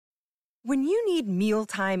When you need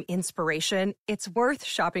mealtime inspiration, it's worth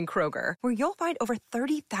shopping Kroger, where you'll find over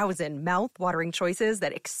 30,000 mouth-watering choices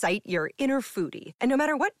that excite your inner foodie. And no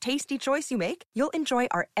matter what tasty choice you make, you'll enjoy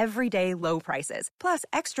our everyday low prices, plus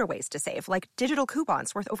extra ways to save, like digital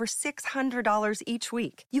coupons worth over $600 each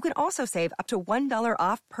week. You can also save up to $1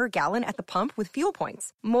 off per gallon at the pump with fuel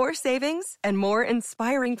points. More savings and more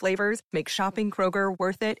inspiring flavors make shopping Kroger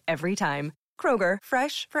worth it every time. Kroger,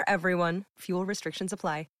 fresh for everyone. Fuel restrictions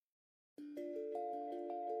apply.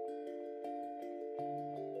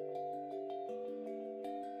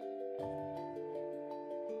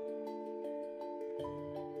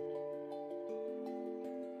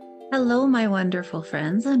 Hello, my wonderful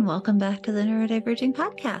friends, and welcome back to the Neurodivergent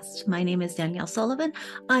podcast. My name is Danielle Sullivan.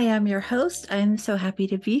 I am your host. I'm so happy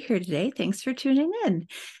to be here today. Thanks for tuning in.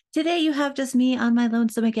 Today, you have just me on my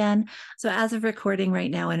lonesome again. So as of recording right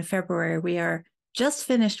now in February, we are just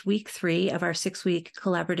finished week 3 of our 6-week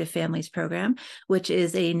Collaborative Families program, which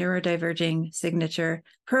is a neurodiverging signature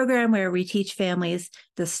program where we teach families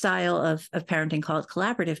the style of parenting called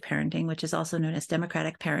collaborative parenting, which is also known as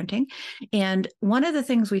democratic parenting. And one of the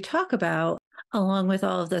things we talk about, along with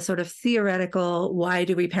all of the sort of theoretical, why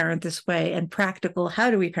do we parent this way, and practical, how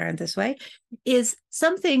do we parent this way, is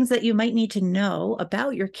some things that you might need to know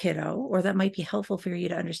about your kiddo, or that might be helpful for you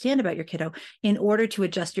to understand about your kiddo in order to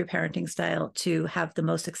adjust your parenting style to have the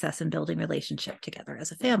most success in building relationship together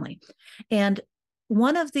as a family. And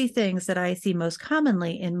one of the things that I see most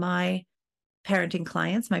commonly in my parenting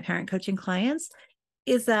clients, my parent coaching clients,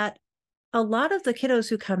 is that a lot of the kiddos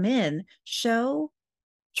who come in show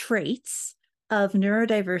traits of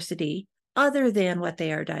neurodiversity other than what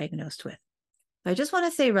they are diagnosed with. I just want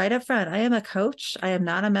to say right up front, I am a coach. I am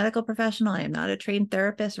not a medical professional. I am not a trained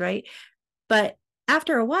therapist, right? But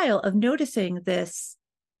after a while of noticing this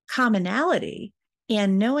commonality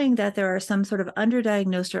and knowing that there are some sort of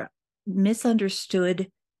underdiagnosed or misunderstood,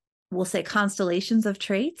 we'll say, constellations of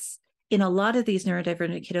traits in a lot of these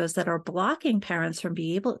neurodivergent kiddos that are blocking parents from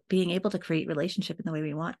being able to create relationship in the way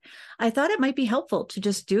we want, I thought it might be helpful to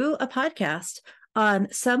just do a podcast on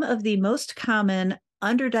some of the most common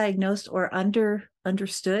underdiagnosed or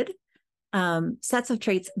understood sets of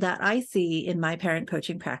traits that I see in my parent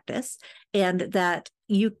coaching practice, and that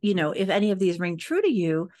you know, if any of these ring true to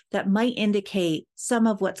you, that might indicate some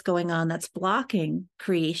of what's going on that's blocking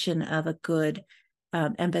creation of a good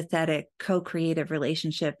empathetic, co-creative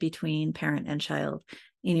relationship between parent and child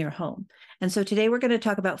in your home. And so today we're going to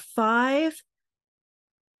talk about 5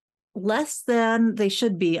 less than they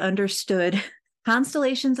should be understood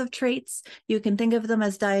constellations of traits. You can think of them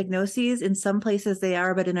as diagnoses. In some places they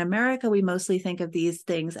are, but in America, we mostly think of these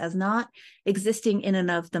things as not existing in and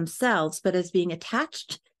of themselves, but as being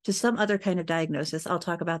attached to some other kind of diagnosis. I'll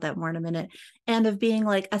talk about that more in a minute. And of being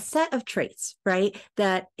like a set of traits, right,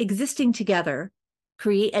 that existing together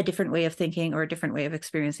create a different way of thinking or a different way of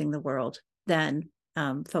experiencing the world than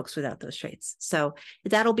folks without those traits. So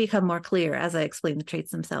that'll become more clear as I explain the traits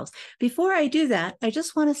themselves. Before I do that, I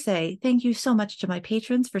just want to say thank you so much to my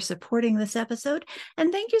patrons for supporting this episode.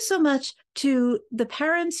 And thank you so much to the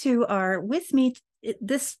parents who are with me,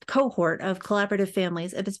 this cohort of collaborative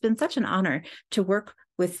families. It has been such an honor to work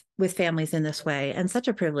with families in this way, and such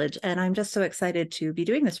a privilege. And I'm just so excited to be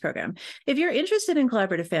doing this program. If you're interested in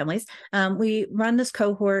collaborative families, we run this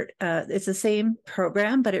cohort. It's the same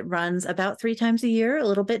program, but it runs about 3 times a year, a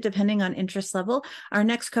little bit depending on interest level. Our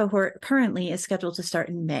next cohort currently is scheduled to start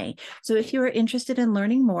in May. So if you are interested in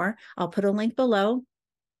learning more, I'll put a link below.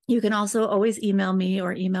 You can also always email me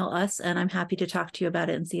or email us, and I'm happy to talk to you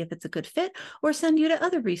about it and see if it's a good fit, or send you to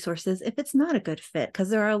other resources if it's not a good fit, because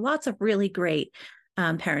there are lots of really great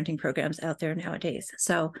parenting programs out there nowadays.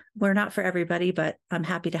 So we're not for everybody, but I'm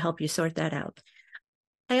happy to help you sort that out.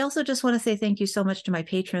 I also just want to say thank you so much to my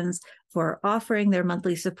patrons for offering their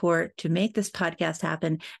monthly support to make this podcast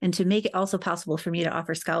happen, and to make it also possible for me to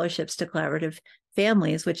offer scholarships to collaborative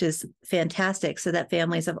families, which is fantastic, so that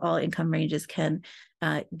families of all income ranges can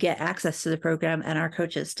get access to the program, and our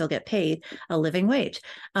coaches still get paid a living wage.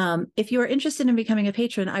 If you are interested in becoming a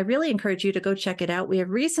patron, I really encourage you to go check it out. We have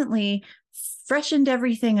recently freshened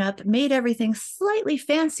everything up, made everything slightly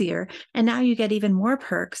fancier, and now you get even more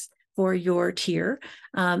perks for your tier.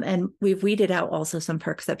 And we've weeded out also some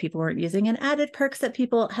perks that people weren't using and added perks that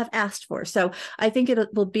people have asked for. So I think it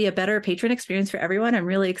will be a better patron experience for everyone. I'm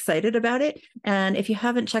really excited about it. And if you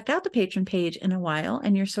haven't checked out the patron page in a while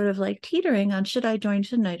and you're sort of like teetering on, should I join,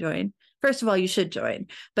 shouldn't I join? first of all, you should join.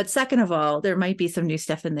 But second of all, there might be some new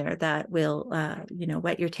stuff in there that will,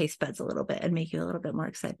 whet your taste buds a little bit and make you a little bit more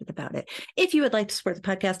excited about it. If you would like to support the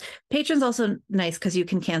podcast, Patreon's also nice because you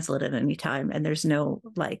can cancel it at any time and there's no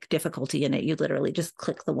like difficulty in it. You literally just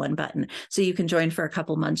click the one button. So you can join for a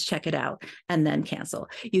couple months, check it out, and then cancel.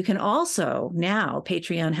 You can also, now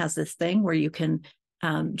Patreon has this thing where you can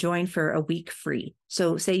join for a week free.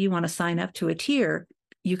 So say you want to sign up to a tier,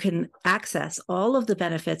 you can access all of the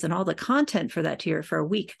benefits and all the content for that tier for a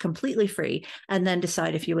week completely free, and then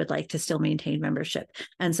decide if you would like to still maintain membership.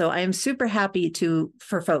 And so I am super happy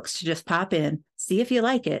for folks to just pop in, see if you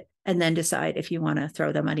like it, and then decide if you want to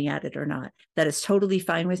throw the money at it or not. That is totally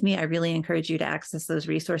fine with me. I really encourage you to access those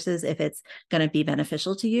resources if it's going to be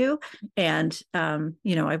beneficial to you. And,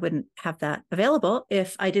 I wouldn't have that available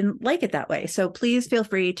if I didn't like it that way. So please feel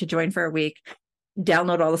free to join for a week,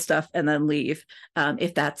 download all the stuff, and then leave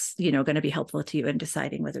if that's, going to be helpful to you in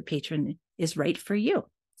deciding whether Patreon is right for you.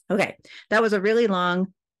 Okay, that was a really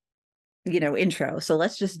long, intro. So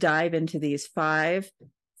let's just dive into these five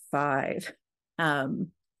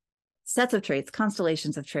sets of traits,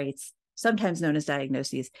 constellations of traits, sometimes known as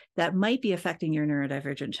diagnoses, that might be affecting your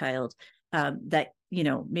neurodivergent child that,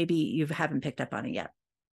 maybe you haven't picked up on it yet.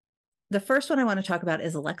 The first one I want to talk about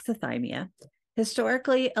is alexithymia.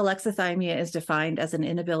 Historically, alexithymia is defined as an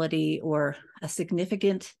inability or a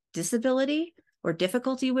significant disability or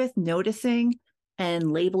difficulty with noticing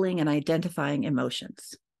and labeling and identifying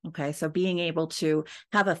emotions. Okay, so being able to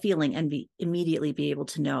have a feeling and immediately be able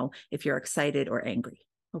to know if you're excited or angry.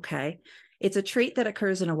 Okay, it's a trait that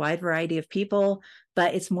occurs in a wide variety of people,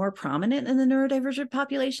 but it's more prominent in the neurodivergent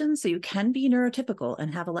population. So you can be neurotypical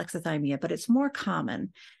and have alexithymia, but it's more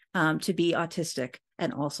common to be autistic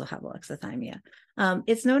and also have alexithymia.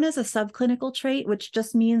 It's known as a subclinical trait, which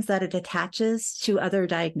just means that it attaches to other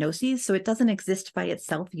diagnoses. So it doesn't exist by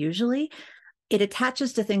itself usually. It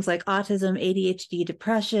attaches to things like autism, ADHD,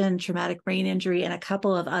 depression, traumatic brain injury, and a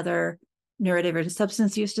couple of other neurodivergent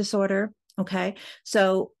substance use disorder. Okay,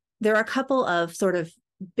 so there are a couple of sort of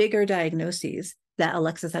bigger diagnoses that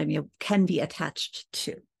alexithymia can be attached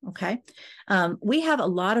to. Okay, we have a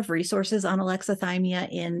lot of resources on alexithymia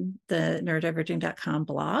in the neurodivergent.com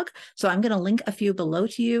blog. So I'm going to link a few below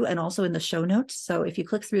to you and also in the show notes. So if you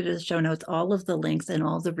click through to the show notes, all of the links and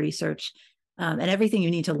all the research and everything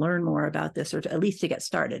you need to learn more about this, or to, at least to get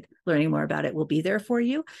started learning more about it, will be there for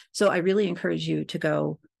you. So I really encourage you to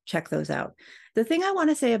go check those out. The thing I want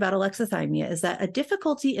to say about alexithymia is that a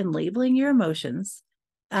difficulty in labeling your emotions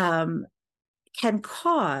can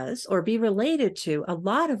cause or be related to a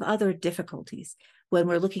lot of other difficulties when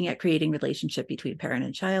we're looking at creating relationship between parent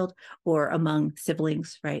and child or among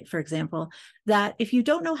siblings, right? For example, that if you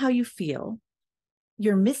don't know how you feel,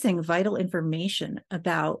 you're missing vital information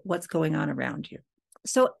about what's going on around you.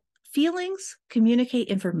 So feelings communicate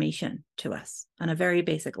information to us on a very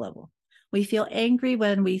basic level. We feel angry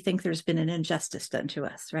when we think there's been an injustice done to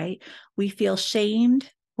us, right? We feel shamed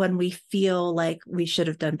when we feel like we should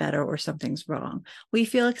have done better or something's wrong. We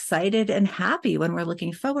feel excited and happy when we're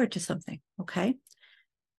looking forward to something, okay?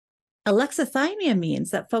 Alexithymia means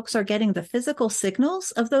that folks are getting the physical signals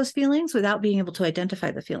of those feelings without being able to identify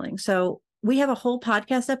the feeling. So we have a whole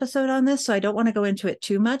podcast episode on this, so I don't want to go into it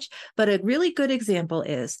too much, but a really good example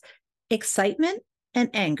is excitement and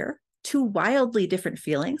anger, two wildly different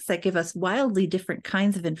feelings that give us wildly different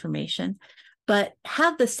kinds of information, but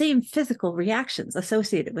have the same physical reactions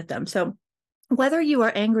associated with them. So whether you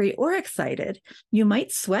are angry or excited, you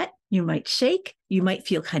might sweat, you might shake, you might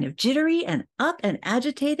feel kind of jittery and up and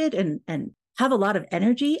agitated and have a lot of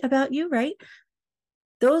energy about you, right?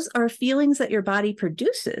 Those are feelings that your body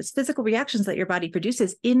produces, physical reactions that your body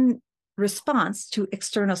produces in response to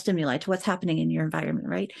external stimuli, to what's happening in your environment,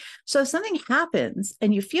 right? So if something happens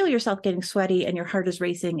and you feel yourself getting sweaty and your heart is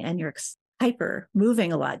racing and you're hyper,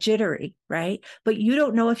 moving a lot, jittery, right? But you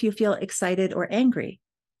don't know if you feel excited or angry.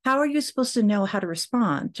 How are you supposed to know how to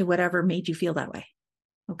respond to whatever made you feel that way?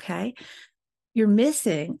 Okay. You're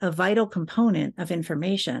missing a vital component of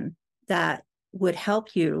information that would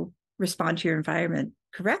help you respond to your environment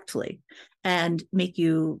correctly and make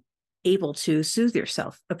you able to soothe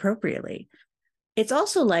yourself appropriately. It's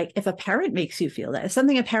also like if a parent makes you feel that, if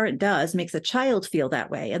something a parent does makes a child feel that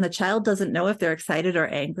way, and the child doesn't know if they're excited or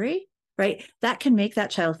angry, right? That can make that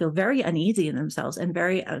child feel very uneasy in themselves and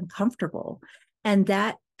very uncomfortable. And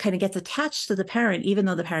that kind of gets attached to the parent, even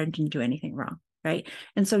though the parent didn't do anything wrong, right?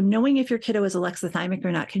 And so knowing if your kiddo is alexithymic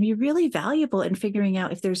or not can be really valuable in figuring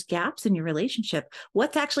out if there's gaps in your relationship,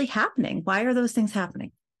 what's actually happening, why are those things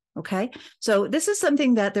happening? Okay, so this is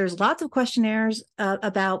something that there's lots of questionnaires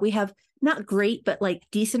about. We have not great, but like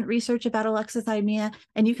decent research about alexithymia.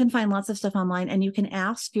 And you can find lots of stuff online, and you can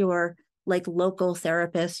ask your like local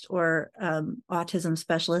therapist or autism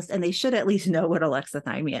specialist, and they should at least know what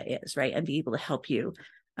alexithymia is, right? And be able to help you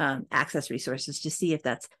access resources to see if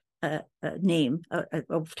that's a name,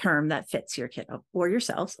 a term that fits your kiddo or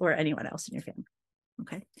yourselves or anyone else in your family.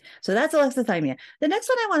 Okay, so that's alexithymia. The next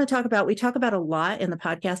one I want to talk about, we talk about a lot in the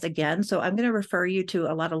podcast again, so I'm going to refer you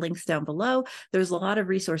to a lot of links down below. There's a lot of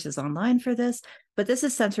resources online for this, but this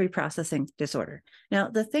is sensory processing disorder. Now,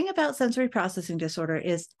 the thing about sensory processing disorder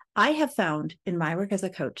is I have found in my work as a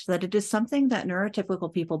coach that it is something that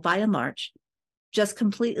neurotypical people, by and large, just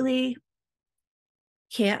completely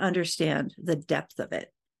can't understand the depth of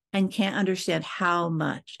it and can't understand how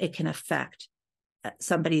much it can affect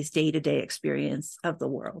somebody's day-to-day experience of the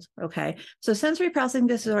world. Okay. So sensory processing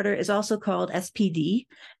disorder is also called SPD,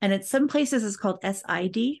 and in some places it's called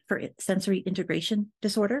SID for sensory integration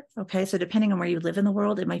disorder. Okay. So depending on where you live in the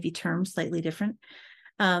world, it might be termed slightly different.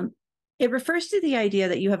 It refers to the idea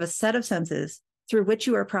that you have a set of senses through which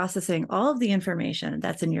you are processing all of the information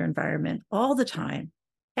that's in your environment all the time,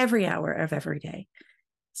 every hour of every day.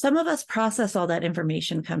 Some of us process all that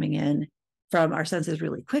information coming in from our senses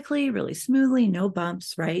really quickly, really smoothly, no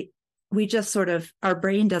bumps, right? We just sort of, our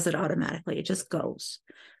brain does it automatically. It just goes.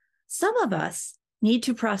 Some of us need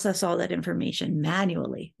to process all that information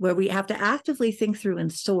manually, where we have to actively think through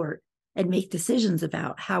and sort and make decisions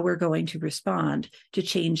about how we're going to respond to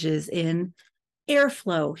changes in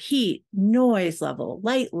airflow, heat, noise level,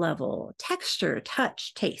 light level, texture,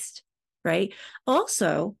 touch, taste, right?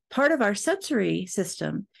 Also, part of our sensory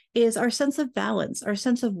system is our sense of balance, our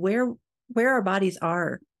sense of where our bodies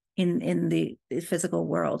are in the physical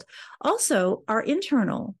world. Also, our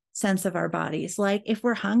internal sense of our bodies, like if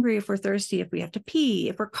we're hungry, if we're thirsty, if we have to pee,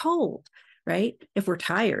 if we're cold, right? If we're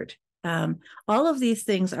tired. All of these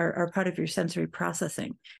things are part of your sensory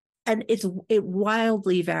processing. And it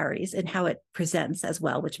wildly varies in how it presents as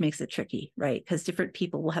well, which makes it tricky, right? Because different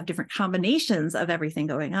people will have different combinations of everything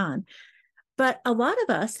going on. But a lot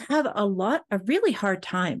of us have a really hard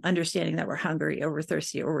time understanding that we're hungry or we're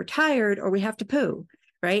thirsty or we're tired or we have to poo,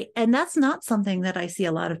 right? And that's not something that I see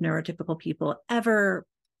a lot of neurotypical people ever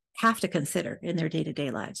have to consider in their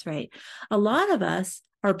day-to-day lives, right? A lot of us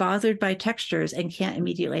are bothered by textures and can't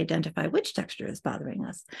immediately identify which texture is bothering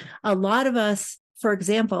us. A lot of us, for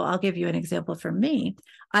example, I'll give you an example from me.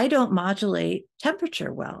 I don't modulate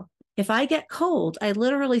temperature well. If I get cold, I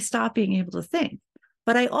literally stop being able to think.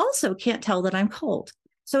 But I also can't tell that I'm cold.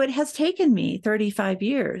 So it has taken me 35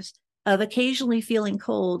 years of occasionally feeling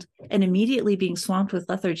cold and immediately being swamped with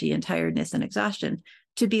lethargy and tiredness and exhaustion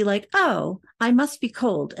to be like, oh, I must be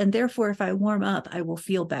cold. And therefore, if I warm up, I will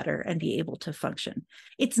feel better and be able to function.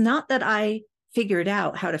 It's not that I figured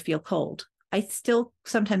out how to feel cold. I still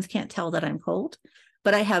sometimes can't tell that I'm cold,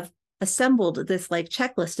 but I have assembled this like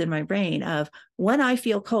checklist in my brain of when I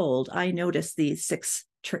feel cold, I notice these six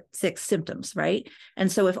symptoms, right?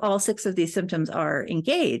 And so if all 6 of these symptoms are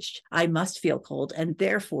engaged, I must feel cold, and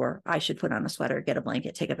therefore I should put on a sweater, get a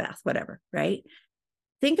blanket, take a bath, whatever, right?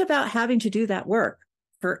 Think about having to do that work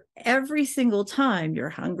for every single time you're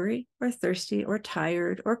hungry or thirsty or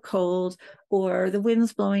tired or cold or the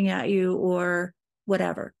wind's blowing at you or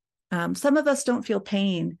whatever. Some of us don't feel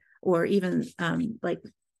pain or even like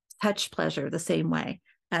touch pleasure the same way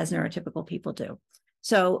as neurotypical people do.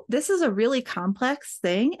 So this is a really complex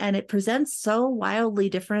thing, and it presents so wildly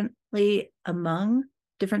differently among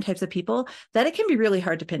different types of people that it can be really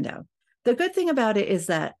hard to pin down. The good thing about it is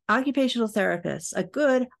that occupational therapists, a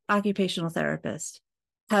good occupational therapist,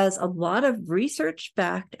 has a lot of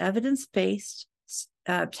research-backed, evidence-based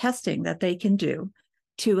testing that they can do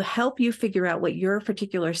to help you figure out what your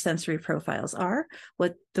particular sensory profiles are,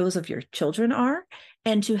 what those of your children are,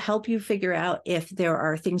 and to help you figure out if there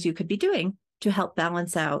are things you could be doing to help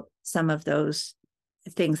balance out some of those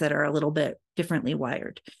things that are a little bit differently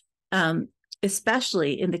wired,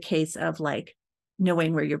 especially in the case of like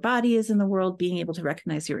knowing where your body is in the world, being able to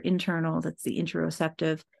recognize your internal, that's the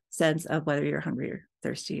interoceptive sense of whether you're hungry or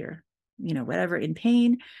thirsty or, whatever, in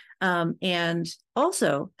pain, and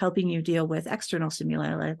also helping you deal with external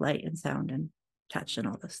stimuli like light and sound and touch and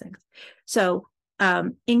all those things. So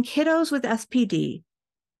in kiddos with SPD,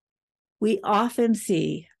 we often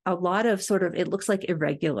see a lot of sort of, it looks like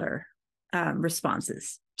irregular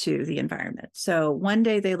responses to the environment. So one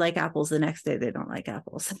day they like apples, the next day they don't like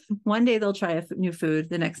apples. One day they'll try a new food,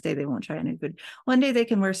 the next day they won't try a new food. One day they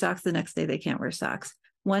can wear socks, the next day they can't wear socks.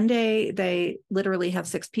 One day they literally have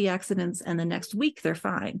 6 pee accidents and the next week they're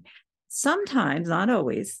fine. Sometimes, not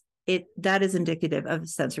always, that is indicative of a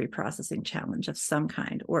sensory processing challenge of some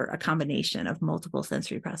kind, or a combination of multiple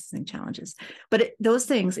sensory processing challenges. But those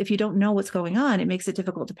things, if you don't know what's going on, it makes it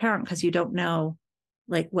difficult to parent because you don't know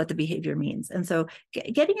like what the behavior means. And so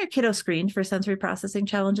getting your kiddo screened for sensory processing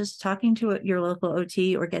challenges, talking to your local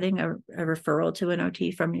OT, or getting a referral to an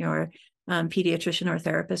OT from your pediatrician or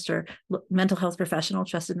therapist or mental health professional,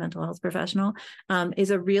 trusted mental health professional,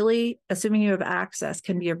 is a really, assuming you have access,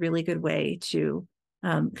 can be a really good way to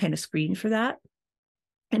kind of screen for that.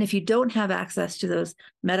 And if you don't have access to those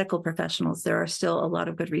medical professionals, there are still a lot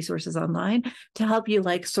of good resources online to help you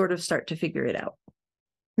like sort of start to figure it out.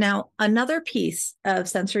 Now, another piece of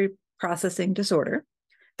sensory processing disorder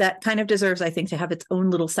that kind of deserves, I think, to have its own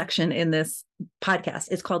little section in this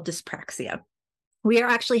podcast is called dyspraxia. We are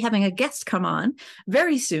actually having a guest come on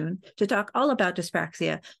very soon to talk all about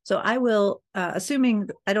dyspraxia. So I will, assuming,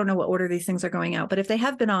 I don't know what order these things are going out, but if they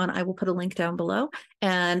have been on, I will put a link down below.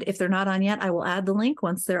 And if they're not on yet, I will add the link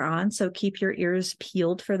once they're on. So keep your ears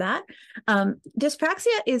peeled for that.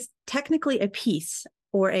 Dyspraxia is technically a piece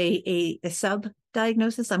or a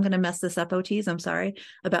sub-diagnosis. I'm going to mess this up, OTs. I'm sorry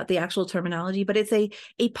about the actual terminology, but it's a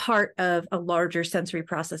part of a larger sensory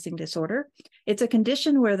processing disorder. It's a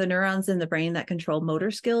condition where the neurons in the brain that control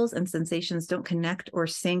motor skills and sensations don't connect or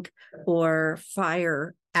sync or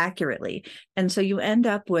fire accurately. And so you end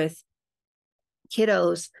up with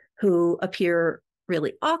kiddos who appear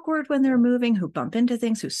really awkward when they're moving, who bump into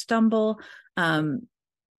things, who stumble.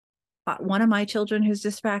 One of my children who's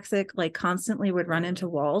dyspraxic, like constantly would run into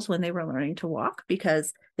walls when they were learning to walk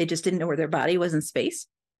because they just didn't know where their body was in space.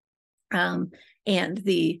 And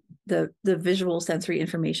the visual sensory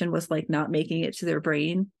information was like not making it to their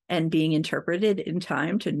brain and being interpreted in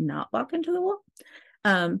time to not walk into the wall.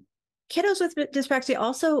 Kiddos with dyspraxia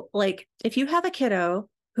also, like if you have a kiddo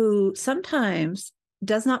who sometimes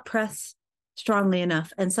does not press strongly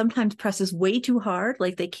enough and sometimes presses way too hard,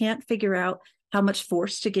 like they can't figure out how much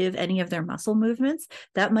force to give any of their muscle movements,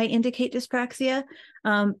 that might indicate dyspraxia.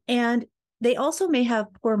 And they also may have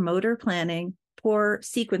poor motor planning, poor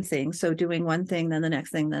sequencing. So doing one thing, then the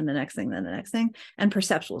next thing, then the next thing, then the next thing, and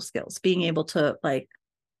perceptual skills, being able to like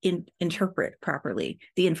interpret properly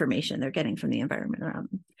the information they're getting from the environment around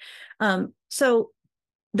them. So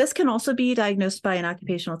this can also be diagnosed by an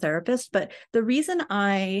occupational therapist. But the reason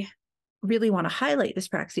I really want to highlight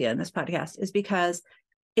dyspraxia in this podcast is because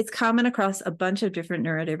it's common across a bunch of different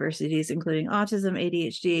neurodiversities, including autism,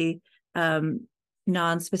 ADHD,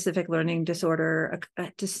 non-specific learning disorder,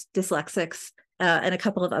 dyslexics, and a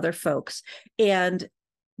couple of other folks. And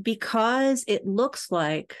because it looks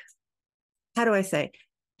like, how do I say?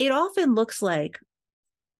 It often looks like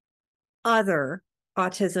other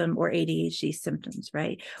autism or ADHD symptoms,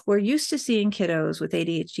 right? We're used to seeing kiddos with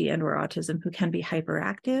ADHD and or autism who can be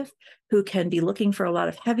hyperactive, who can be looking for a lot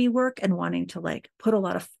of heavy work and wanting to like put a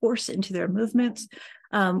lot of force into their movements.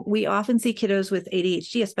 We often see kiddos with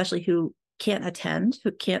ADHD, especially who can't attend,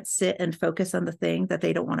 who can't sit and focus on the thing that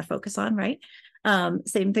they don't want to focus on, right?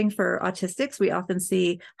 Same thing for autistics. We often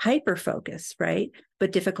see hyper focus, right?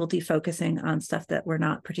 But difficulty focusing on stuff that we're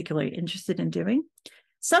not particularly interested in doing.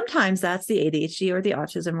 Sometimes that's the ADHD or the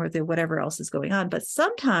autism or the whatever else is going on. But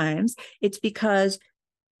sometimes it's because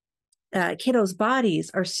kiddos'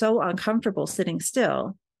 bodies are so uncomfortable sitting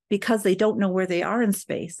still because they don't know where they are in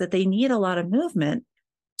space, that they need a lot of movement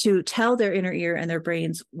to tell their inner ear and their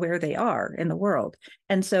brains where they are in the world.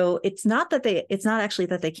 And so it's not actually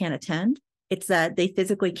that they can't attend. It's that they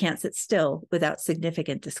physically can't sit still without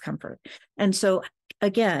significant discomfort. And so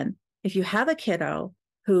again, if you have a kiddo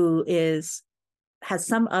who has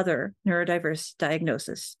some other neurodiverse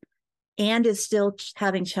diagnosis and is still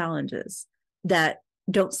having challenges that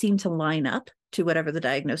don't seem to line up to whatever the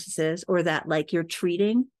diagnosis is, or that like you're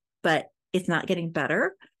treating, but it's not getting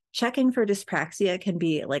better, checking for dyspraxia can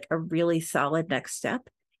be like a really solid next step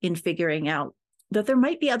in figuring out that there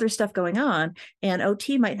might be other stuff going on, and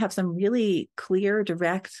OT might have some really clear,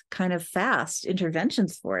 direct, kind of fast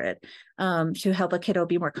interventions for it to help a kiddo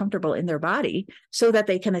be more comfortable in their body so that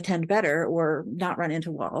they can attend better or not run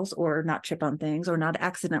into walls or not trip on things or not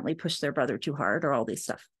accidentally push their brother too hard or all these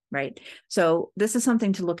stuff, right? So this is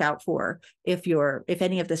something to look out for if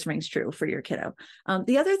any of this rings true for your kiddo.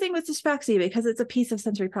 The other thing with dyspraxia, because it's a piece of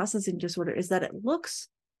sensory processing disorder, is that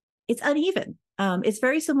it's uneven. It's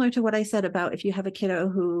very similar to what I said about if you have a kiddo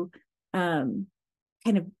who kind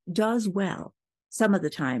of does well some of the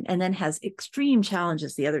time and then has extreme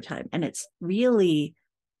challenges the other time. And it's really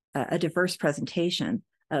a diverse presentation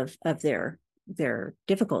of their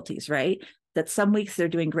difficulties, right? That some weeks they're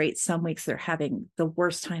doing great, some weeks they're having the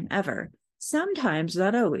worst time ever. Sometimes,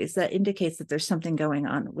 not always, that indicates that there's something going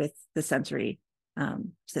on with the sensory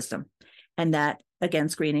system. And that, again,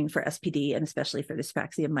 screening for SPD and especially for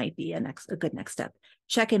dyspraxia might be a good next step.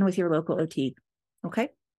 Check in with your local OT. Okay.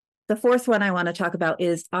 The fourth one I want to talk about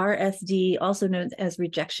is RSD, also known as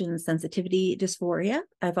rejection sensitivity dysphoria.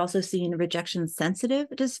 I've also seen rejection sensitive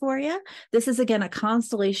dysphoria. This is, again, a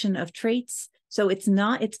constellation of traits. So it's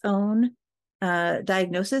not its own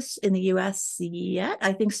diagnosis in the US yet.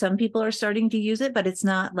 I think some people are starting to use it, but it's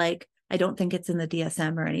not like, I don't think it's in the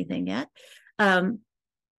DSM or anything yet.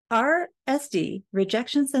 RSD,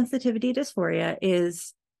 rejection sensitivity dysphoria,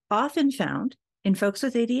 is often found in folks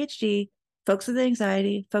with ADHD, folks with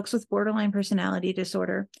anxiety, folks with borderline personality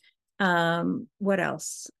disorder. What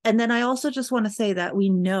else? And then I also just want to say that we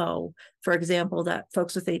know, for example, that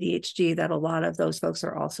folks with ADHD, that a lot of those folks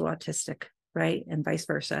are also autistic, right? And vice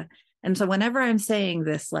versa. And so whenever I'm saying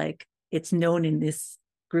this, like it's known in these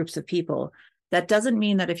groups of people, that doesn't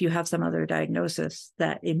mean that if you have some other diagnosis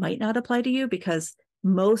that it might not apply to you, because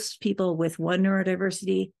most people with one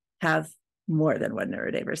neurodiversity have more than one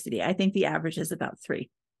neurodiversity. I think the average is about 3.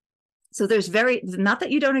 So there's not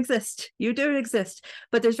that you don't exist, you do exist,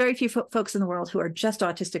 but there's very few folks in the world who are just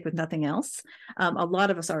autistic with nothing else. A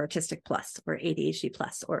lot of us are autistic plus or ADHD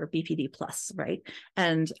plus or BPD plus, right?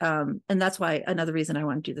 And that's why another reason I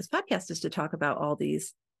want to do this podcast is to talk about all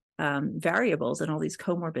these variables and all these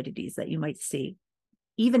comorbidities that you might see,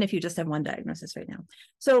 even if you just have one diagnosis right now.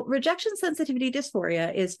 So rejection sensitivity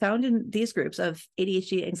dysphoria is found in these groups of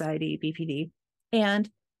ADHD, anxiety, BPD, and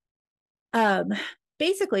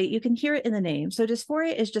basically, you can hear it in the name. So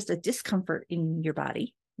dysphoria is just a discomfort in your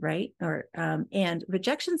body, right? And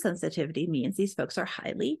rejection sensitivity means these folks are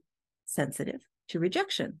highly sensitive to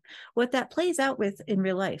rejection. What that plays out with in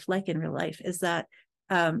real life, is that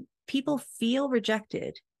people feel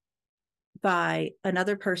rejected by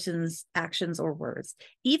another person's actions or words,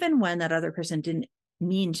 even when that other person didn't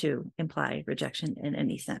mean to imply rejection in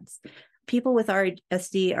any sense. People with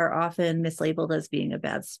RSD are often mislabeled as being a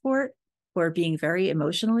bad sport, or being very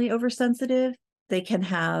emotionally oversensitive. They can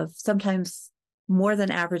have sometimes more than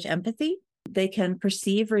average empathy. They can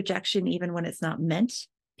perceive rejection even when it's not meant.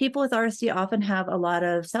 People with RSD often have a lot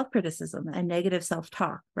of self-criticism and negative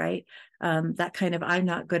self-talk, right? That kind of, I'm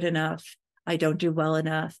not good enough, I don't do well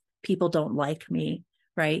enough, people don't like me,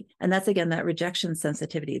 right? And that's, again, that rejection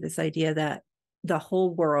sensitivity, this idea that the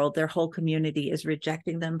whole world, their whole community is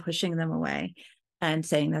rejecting them, pushing them away, and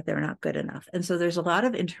saying that they're not good enough. And so there's a lot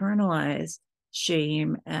of internalized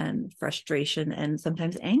shame and frustration and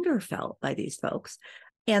sometimes anger felt by these folks.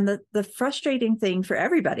 And the frustrating thing for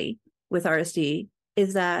everybody with RSD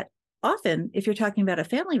is that often, if you're talking about a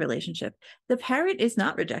family relationship, the parent is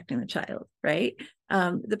not rejecting the child, right?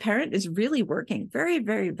 The parent is really working very,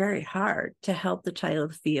 very, very hard to help the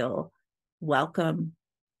child feel welcome,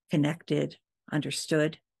 connected,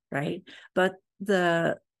 understood, right? But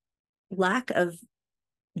the lack of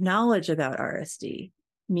knowledge about RSD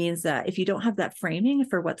means that if you don't have that framing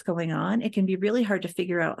for what's going on, it can be really hard to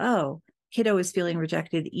figure out, oh, kiddo is feeling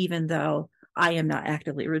rejected, even though I am not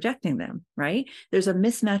actively rejecting them, right? There's a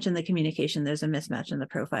mismatch in the communication. There's a mismatch in the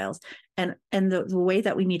profiles. And the way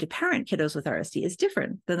that we need to parent kiddos with RSD is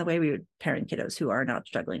different than the way we would parent kiddos who are not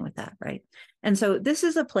struggling with that, right? And so this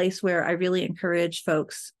is a place where I really encourage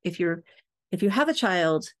folks, if you have a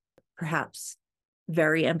child, perhaps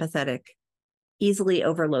very empathetic, easily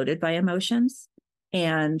overloaded by emotions,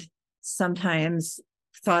 and sometimes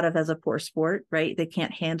thought of as a poor sport, right? They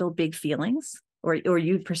can't handle big feelings, or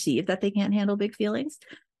you perceive that they can't handle big feelings.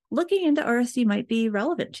 Looking into RSD might be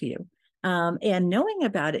relevant to you. And knowing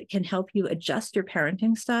about it can help you adjust your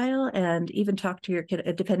parenting style, and even talk to your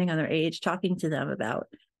kid, depending on their age, talking to them about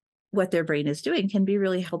what their brain is doing can be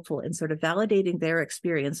really helpful in sort of validating their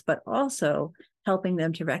experience, but also helping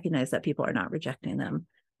them to recognize that people are not rejecting them.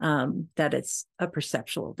 That it's a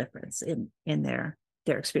perceptual difference in their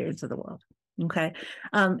experience of the world. Okay.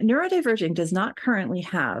 Neurodivergent does not currently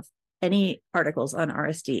have any articles on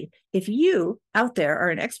RSD. If you out there are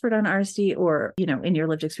an expert on RSD, or, in your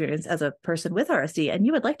lived experience as a person with RSD, and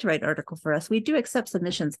you would like to write an article for us, we do accept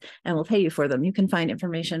submissions and we'll pay you for them. You can find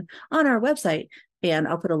information on our website, and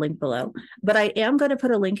I'll put a link below. But I am going to put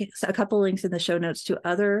a couple of links in the show notes to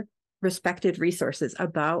other respected resources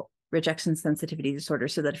about rejection sensitivity disorder,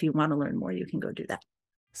 so that if you want to learn more, you can go do that.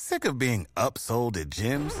 Sick of being upsold at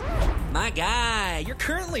gyms? My guy, you're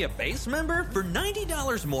currently a base member? For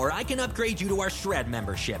 $90 more, I can upgrade you to our Shred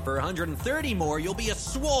membership. For $130 more, you'll be a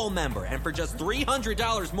Swole member. And for just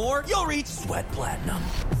 $300 more, you'll reach Sweat Platinum.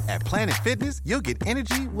 At Planet Fitness, you'll get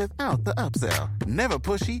energy without the upsell. Never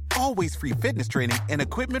pushy, always free fitness training and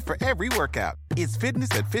equipment for every workout. It's fitness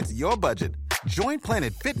that fits your budget. Join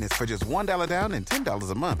Planet Fitness for just $1 down and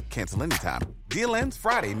 $10 a month. Cancel anytime. Deal ends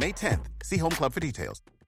Friday, May 10th. See Home Club for details.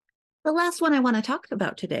 The last one I want to talk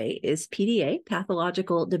about today is PDA,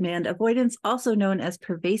 pathological demand avoidance, also known as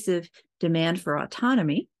pervasive demand for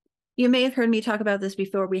autonomy. You may have heard me talk about this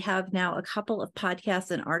before. We have now a couple of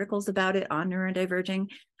podcasts and articles about it on neurodiverging,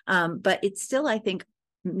 but it's still, I think,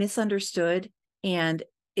 misunderstood. And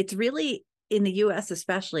it's really, in the US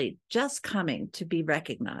especially, just coming to be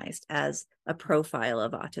recognized as a profile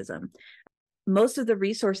of autism. Most of the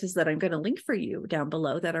resources that I'm going to link for you down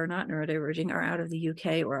below that are not neurodiverging are out of the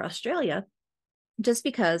UK or Australia, just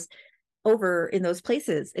because over in those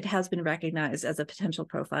places, it has been recognized as a potential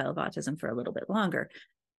profile of autism for a little bit longer.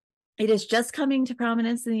 It is just coming to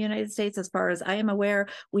prominence in the United States. As far as I am aware,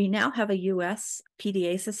 we now have a US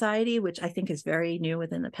PDA society, which I think is very new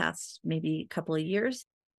within the past maybe couple of years.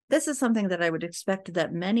 This is something that I would expect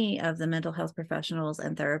that many of the mental health professionals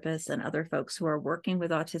and therapists and other folks who are working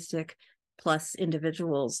with autistic plus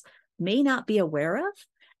individuals may not be aware of.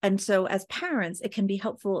 And so as parents, it can be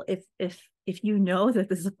helpful if you know that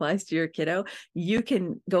this applies to your kiddo, you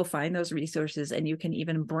can go find those resources and you can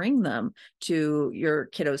even bring them to your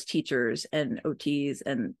kiddo's teachers and OTs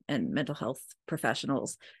and mental health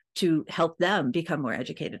professionals to help them become more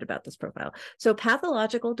educated about this profile. So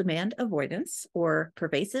pathological demand avoidance, or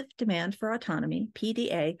pervasive demand for autonomy,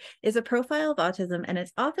 PDA, is a profile of autism, and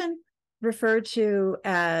it's often referred to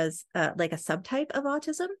as like a subtype of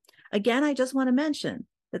autism. Again, I just want to mention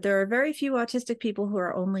that there are very few autistic people who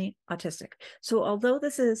are only autistic. So although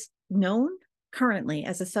this is known currently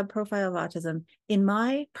as a subprofile of autism, in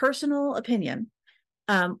my personal opinion,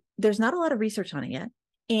 there's not a lot of research on it yet.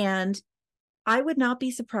 And I would not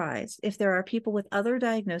be surprised if there are people with other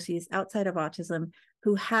diagnoses outside of autism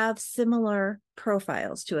who have similar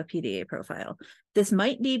profiles to a PDA profile. This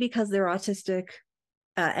might be because they're autistic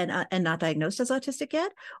and not diagnosed as autistic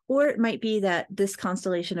yet, or it might be that this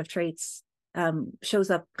constellation of traits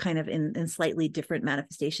shows up kind of in slightly different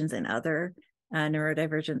manifestations in other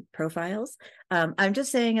neurodivergent profiles. I'm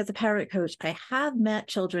just saying, as a parent coach, I have met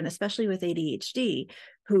children, especially with ADHD,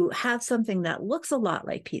 who have something that looks a lot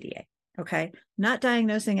like PDA. Okay, not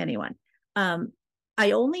diagnosing anyone.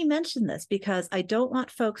 I only mention this because I don't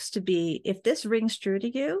want folks to be, if this rings true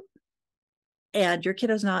to you and your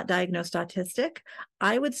kiddo's not diagnosed autistic,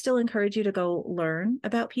 I would still encourage you to go learn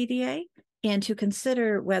about PDA and to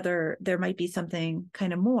consider whether there might be something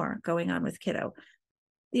kind of more going on with kiddo.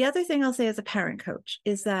 The other thing I'll say as a parent coach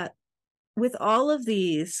is that with all of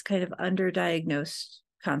these kind of underdiagnosed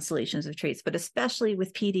constellations of traits, but especially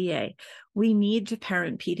with PDA, we need to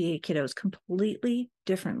parent PDA kiddos completely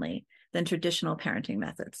differently than traditional parenting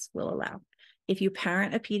methods will allow. If you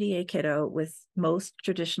parent a PDA kiddo with most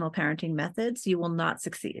traditional parenting methods, you will not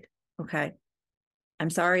succeed, okay?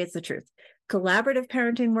 I'm sorry, it's the truth. Collaborative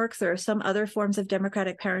parenting works. There are some other forms of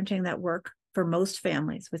democratic parenting that work for most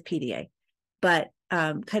families with PDA, but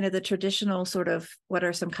kind of the traditional sort of, what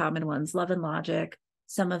are some common ones? Love and Logic,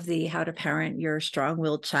 some of the how to parent your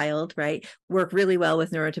strong-willed child, right? Work really well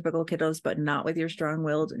with neurotypical kiddos, but not with your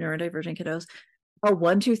strong-willed neurodivergent kiddos. Or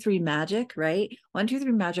 1, 2, 3 Magic, right? 1, 2,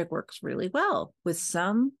 3 Magic works really well with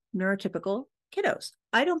some neurotypical kiddos.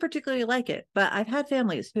 I don't particularly like it, but I've had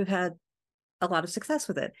families who've had a lot of success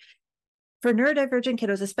with it. For neurodivergent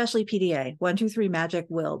kiddos, especially PDA, 1, 2, 3 Magic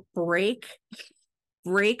will break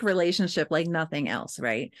relationship like nothing else,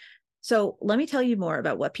 right? So let me tell you more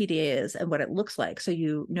about what PDA is and what it looks like, so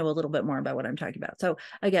you know a little bit more about what I'm talking about. So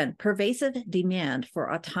again, pervasive demand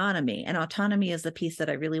for autonomy, and autonomy is the piece that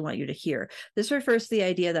I really want you to hear. This refers to the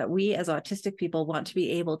idea that we as autistic people want to be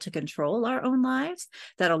able to control our own lives,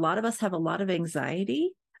 that a lot of us have a lot of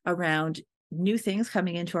anxiety around new things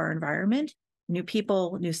coming into our environment, new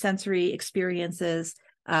people, new sensory experiences,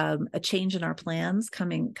 a change in our plans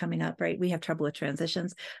coming up, right? We have trouble with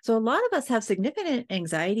transitions. So a lot of us have significant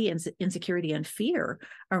anxiety and insecurity and fear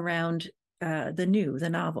around the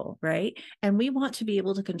novel, right? And we want to be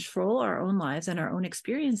able to control our own lives and our own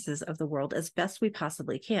experiences of the world as best we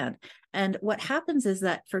possibly can. And what happens is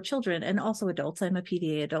that for children and also adults, I'm a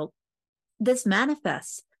PDA adult, this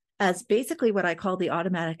manifests as basically what I call the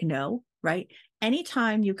automatic no, right?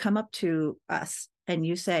 Anytime you come up to us and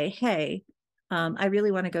you say, hey, I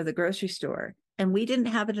really want to go to the grocery store, and we didn't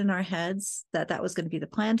have it in our heads that that was going to be the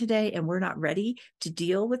plan today, and we're not ready to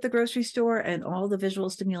deal with the grocery store and all the visual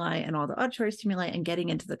stimuli and all the auditory stimuli and getting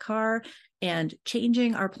into the car and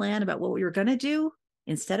changing our plan about what we were going to do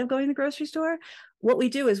instead of going to the grocery store, what we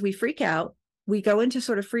do is we freak out, we go into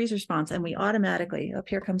sort of freeze response, and we automatically,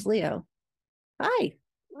 here comes Leo. Hi.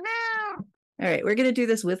 All right, we're going to do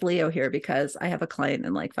this with Leo here because I have a client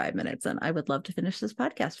in like 5 minutes and I would love to finish this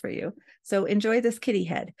podcast for you. So enjoy this kitty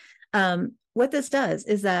head. What this does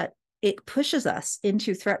is that it pushes us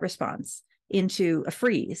into threat response, into a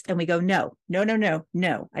freeze, and we go, no, no, no, no,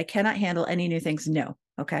 no. I cannot handle any new things. No.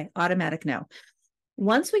 Okay. Automatic no.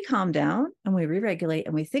 Once we calm down and we re-regulate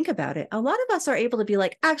and we think about it, a lot of us are able to be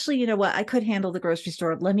like, actually, you know what? I could handle the grocery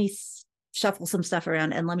store. Let me shuffle some stuff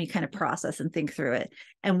around and let me kind of process and think through it.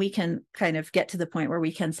 And we can kind of get to the point where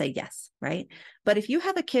we can say yes, right? But if you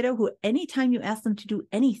have a kiddo who anytime you ask them to do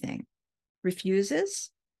anything,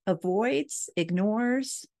 refuses, avoids,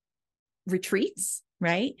 ignores, retreats,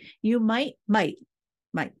 right? You might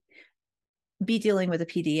be dealing with a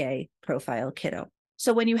PDA profile kiddo.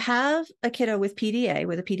 So when you have a kiddo with a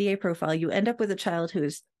PDA profile, you end up with a child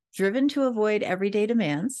who's driven to avoid everyday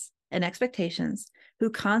demands and expectations, who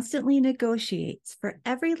constantly negotiates for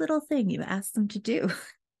every little thing you ask them to do,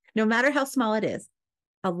 no matter how small it is,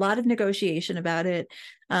 a lot of negotiation about it,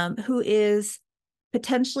 who is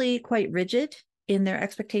potentially quite rigid in their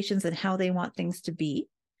expectations and how they want things to be.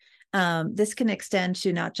 This can extend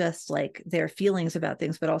to not just like their feelings about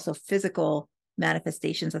things, but also physical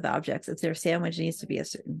manifestations of objects. If their sandwich needs to be a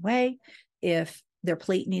certain way, if their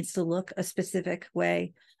plate needs to look a specific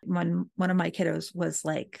way. When one of my kiddos was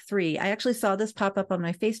like 3, I actually saw this pop up on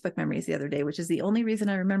my Facebook memories the other day, which is the only reason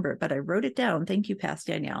I remember it, but I wrote it down. Thank you, past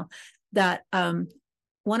Danielle. That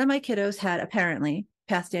one of my kiddos had, apparently,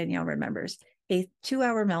 past Danielle remembers, a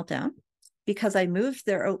 2-hour meltdown because I moved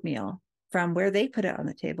their oatmeal from where they put it on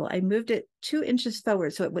the table. I moved it 2 inches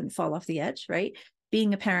forward so it wouldn't fall off the edge, right?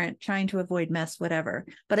 Being a parent, trying to avoid mess, whatever.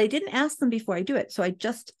 But I didn't ask them before I do it. So I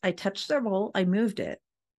touched their bowl, I moved it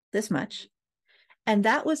this much. And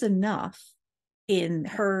that was enough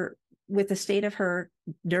with the state of her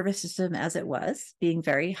nervous system as it was, being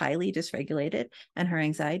very highly dysregulated, and her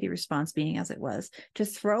anxiety response being as it was, to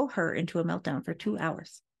throw her into a meltdown for 2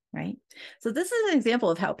 hours, right? So this is an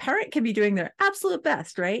example of how parent can be doing their absolute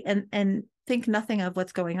best, right? And think nothing of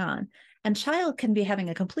what's going on. And child can be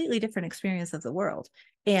having a completely different experience of the world.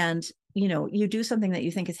 And, you do something that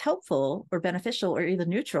you think is helpful or beneficial or even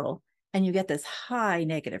neutral, and you get this high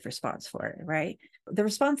negative response for it, right? The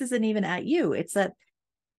response isn't even at you. It's that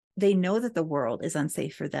they know that the world is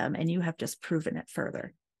unsafe for them, and you have just proven it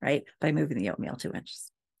further, right? By moving the oatmeal 2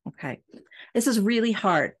 inches. Okay. This is really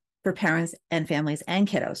hard for parents and families and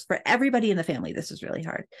kiddos. For everybody in the family, this is really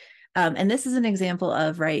hard. And this is an example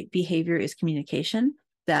of, right, behavior is communication,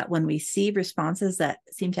 that when we see responses that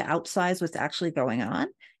seem to outsize what's actually going on,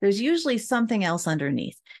 there's usually something else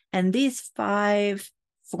underneath. And these 5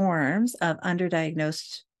 forms of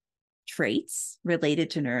underdiagnosed traits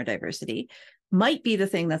related to neurodiversity might be the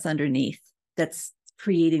thing that's underneath, that's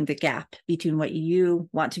creating the gap between what you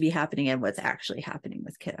want to be happening and what's actually happening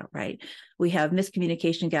with kiddo, right? We have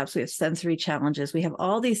miscommunication gaps, we have sensory challenges, we have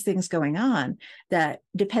all these things going on that,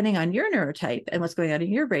 depending on your neurotype and what's going on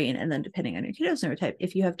in your brain, and then depending on your kiddo's neurotype,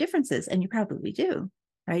 if you have differences, and you probably do,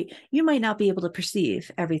 right, you might not be able to perceive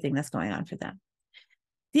everything that's going on for them.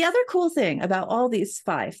 The other cool thing about all these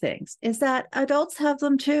 5 things is that adults have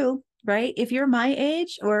them too, right? If you're my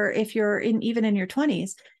age, or if you're even in your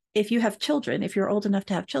 20s, if you have children, if you're old enough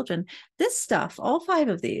to have children, this stuff, all 5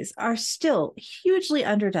 of these, are still hugely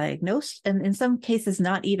underdiagnosed, and in some cases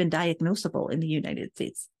not even diagnosable in the United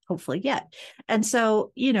States, hopefully yet. And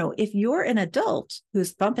so, if you're an adult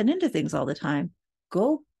who's bumping into things all the time,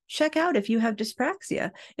 go check out if you have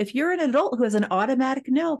dyspraxia. If you're an adult who has an automatic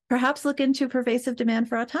no, perhaps look into pervasive demand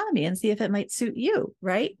for autonomy and see if it might suit you,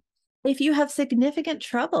 right? If you have significant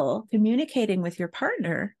trouble communicating with your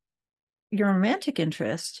partner, your romantic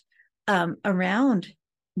interest, around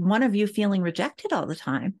one of you feeling rejected all the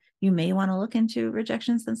time, you may want to look into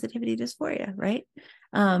rejection sensitivity dysphoria, right?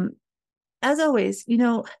 As always,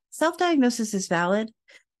 self-diagnosis is valid,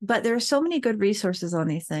 but there are so many good resources on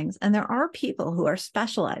these things, and there are people who are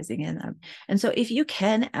specializing in them. And so if you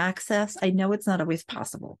can access, I know it's not always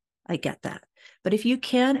possible, I get that, but if you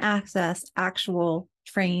can access actual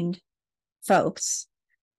trained folks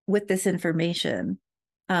with this information,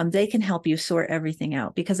 they can help you sort everything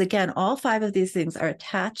out. Because again, all 5 of these things are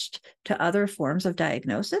attached to other forms of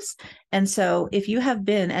diagnosis. And so if you have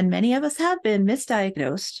been, and many of us have been,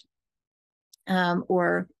 misdiagnosed,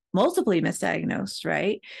 or multiply misdiagnosed,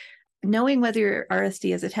 right? Knowing whether your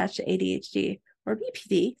RSD is attached to ADHD or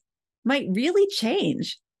BPD might really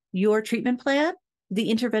change your treatment plan, the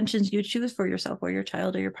interventions you choose for yourself or your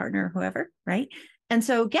child or your partner or whoever, right? And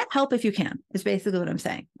so get help if you can, is basically what I'm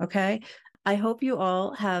saying, okay? I hope you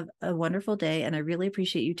all have a wonderful day, and I really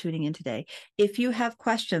appreciate you tuning in today. If you have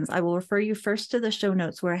questions, I will refer you first to the show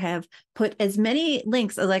notes, where I have put as many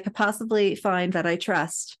links as I could possibly find that I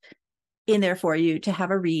trust in there for you to have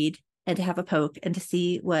a read and to have a poke and to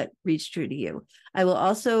see what reads true to you. I will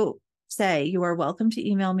also say you are welcome to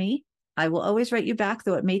email me. I will always write you back,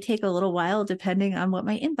 though it may take a little while depending on what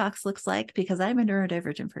my inbox looks like, because I'm a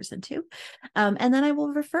neurodivergent person too. And then I will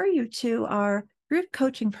refer you to our group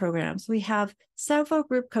coaching programs. We have several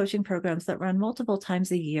group coaching programs that run multiple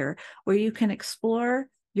times a year, where you can explore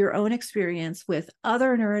your own experience with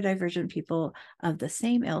other neurodivergent people of the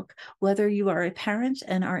same ilk, whether you are a parent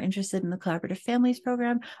and are interested in the Collaborative Families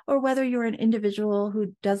program, or whether you're an individual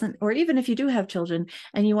who doesn't, or even if you do have children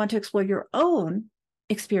and you want to explore your own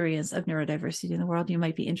experience of neurodiversity in the world. You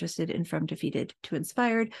might be interested in From Defeated to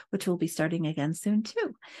Inspired, which will be starting again soon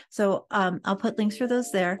too. So I'll put links for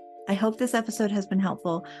those there. I hope this episode has been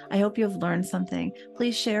helpful. I hope you have learned something.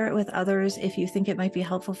 Please share it with others if you think it might be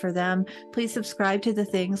helpful for them. Please subscribe to the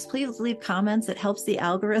things. Please leave comments. It helps the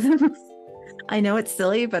algorithm. I know it's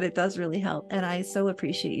silly, but it does really help. And I so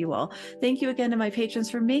appreciate you all. Thank you again to my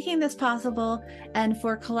patrons for making this possible, and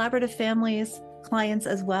for Collaborative Families clients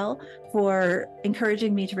as well for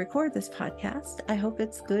encouraging me to record this podcast. I hope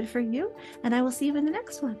it's good for you, and I will see you in the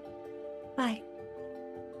next one. Bye.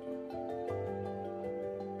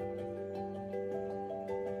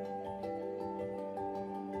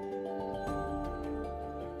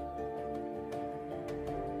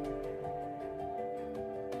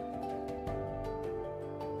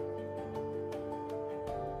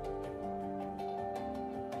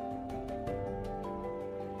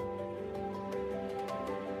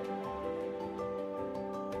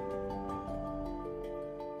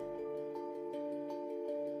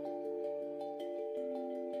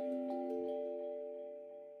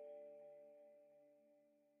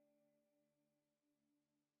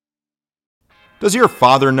 Does your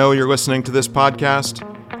father know you're listening to this podcast?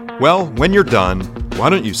 Well, when you're done, why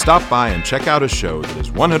don't you stop by and check out a show that is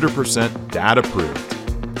 100% dad-approved,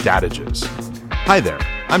 Dadages. Hi there,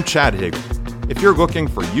 I'm Chad Higgle. If you're looking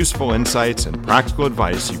for useful insights and practical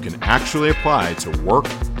advice you can actually apply to work,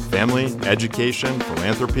 family, education,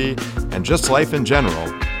 philanthropy, and just life in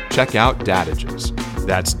general, check out Dadages.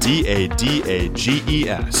 That's Dadages,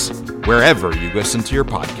 wherever you listen to your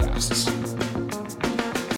podcasts.